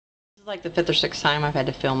Like the 5th or 6th time I've had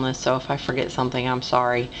to film this, so if I forget something, I'm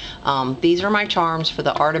sorry. These are my charms for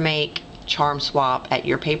the Artimake charm swap at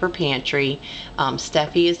your paper pantry.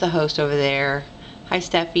 Steffi is the host over there. Hi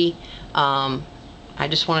Steffi. I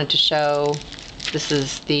just wanted to show, this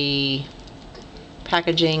is the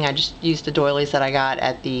packaging. I just used the doilies that I got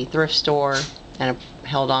at the thrift store and I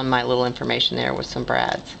held on my little information there with some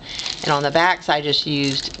brads. And on the backs I just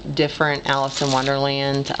used different Alice in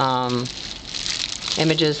Wonderland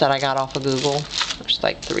images that I got off of Google. There's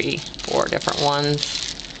like 3-4 different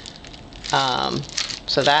ones.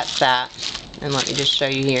 So that's that. And let me just show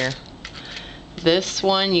you here. This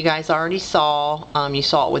one you guys already saw. You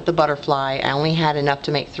saw it with the butterfly. I only had enough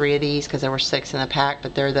to make 3 of these because there were 6 in the pack,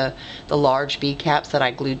 but they're the large bead caps that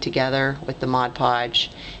I glued together with the Mod Podge.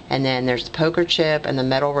 And then there's the poker chip and the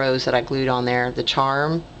metal rose that I glued on there. The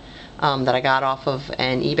charm that I got off of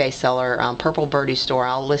an eBay seller, Purple Birdie Store.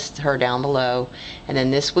 I'll list her down below. And then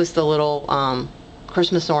this was the little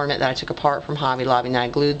Christmas ornament that I took apart from Hobby Lobby, and I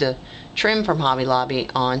glued the trim from Hobby Lobby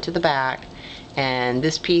onto the back. And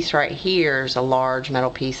this piece right here is a large metal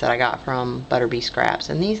piece that I got from Butterbee Scraps,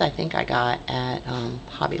 and these I think I got at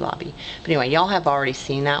Hobby Lobby. But anyway, y'all have already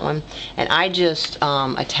seen that one, and I just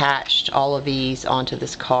attached all of these onto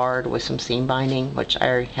this card with some seam binding, which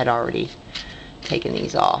I had already taken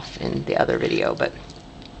these off in the other video. But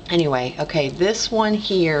anyway, okay, this one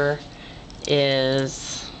here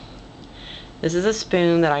is, this is a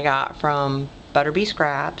spoon that I got from Butterbee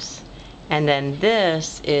Scraps. And then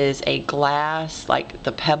this is a glass, like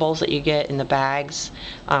the pebbles that you get in the bags.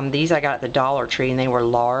 These I got at the Dollar Tree, and they were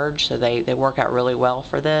large, so they work out really well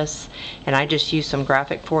for this. And I just used some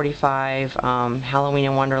Graphic 45 Halloween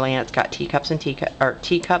in Wonderland. It's got teacups and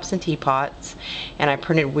teapots. And I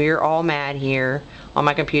printed "We're All Mad" here on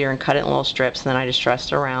my computer and cut it in little strips, and then I just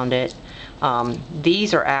dressed around it.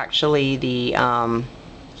 These are actually the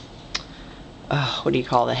what do you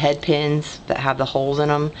call the head pins that have the holes in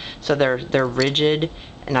them, so they're rigid,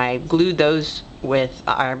 and I glued those with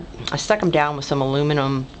I stuck them down with some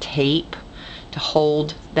aluminum tape to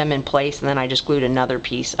hold them in place, and then I just glued another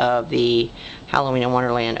piece of the Halloween in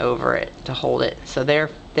Wonderland over it to hold it. So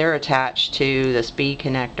they're attached to this bead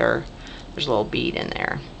connector. There's a little bead in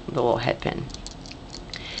there, the little head pin.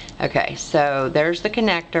 Okay, so there's the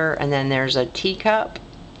connector, and then there's a teacup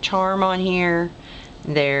charm on here.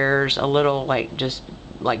 There's a little just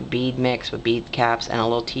bead mix with bead caps and a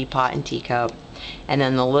little teapot and teacup. And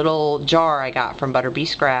then the little jar I got from Butterbee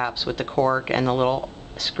Scraps with the cork and the little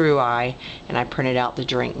screw eye, and I printed out the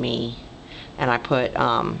Drink Me. And I put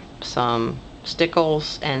some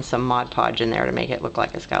stickles and some Mod Podge in there to make it look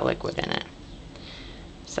like it's got liquid in it.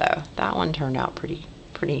 So that one turned out pretty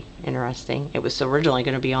interesting. It was originally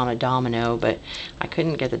going to be on a domino, but I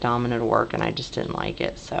couldn't get the domino to work and I just didn't like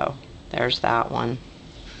it. So there's that one.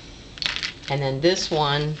 And then this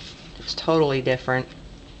one is totally different.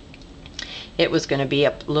 It was going to be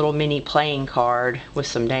a little mini playing card with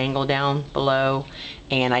some dangle down below,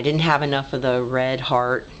 and I didn't have enough of the red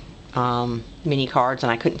heart mini cards,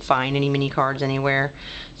 and I couldn't find any mini cards anywhere.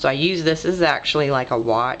 So I used this. This is actually like a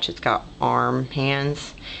watch. It's got arm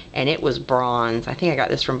hands, and it was bronze. I think I got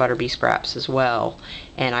this from Butterbee Scraps as well,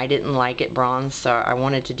 and I didn't like it bronze, so I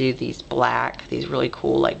wanted to do these black, these really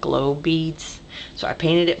cool like glow beads. So I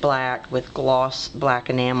painted it black with gloss black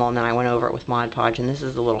enamel, and then I went over it with Mod Podge, and this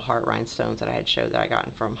is the little heart rhinestones that I had showed that I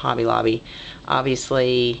got from Hobby Lobby.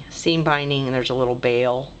 Obviously seam binding, and there's a little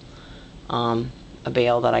bail, a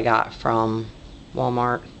bail that I got from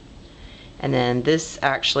Walmart. And then this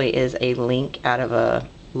actually is a link out of a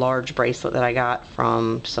large bracelet that I got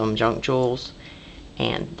from some junk jewels.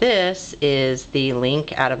 And this is the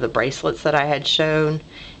link out of the bracelets that I had shown,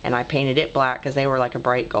 and I painted it black because they were like a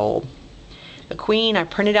bright gold. The queen I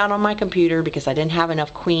printed out on my computer because I didn't have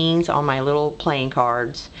enough queens on my little playing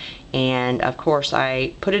cards, and of course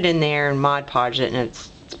I put it in there and Mod Podged it, and it's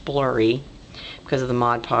blurry because of the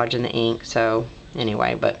Mod Podge and the ink. So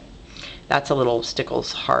anyway, but that's a little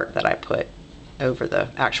Stickles heart that I put over the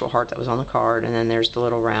actual heart that was on the card. And then there's the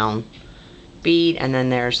little round bead, and then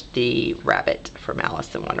there's the rabbit from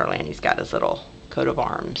Alice in Wonderland. He's got his little coat of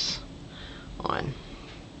arms on.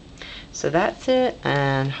 So that's it,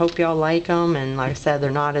 and hope y'all like them. And like I said,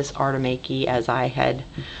 they're not as Artimakey as I had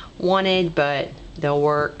wanted, but they'll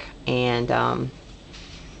work. And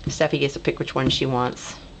Steffi gets to pick which one she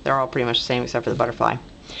wants. They're all pretty much the same except for the butterfly.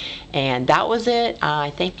 And that was it. I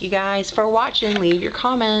thank you guys for watching. Leave your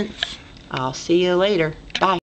comments. I'll see you later.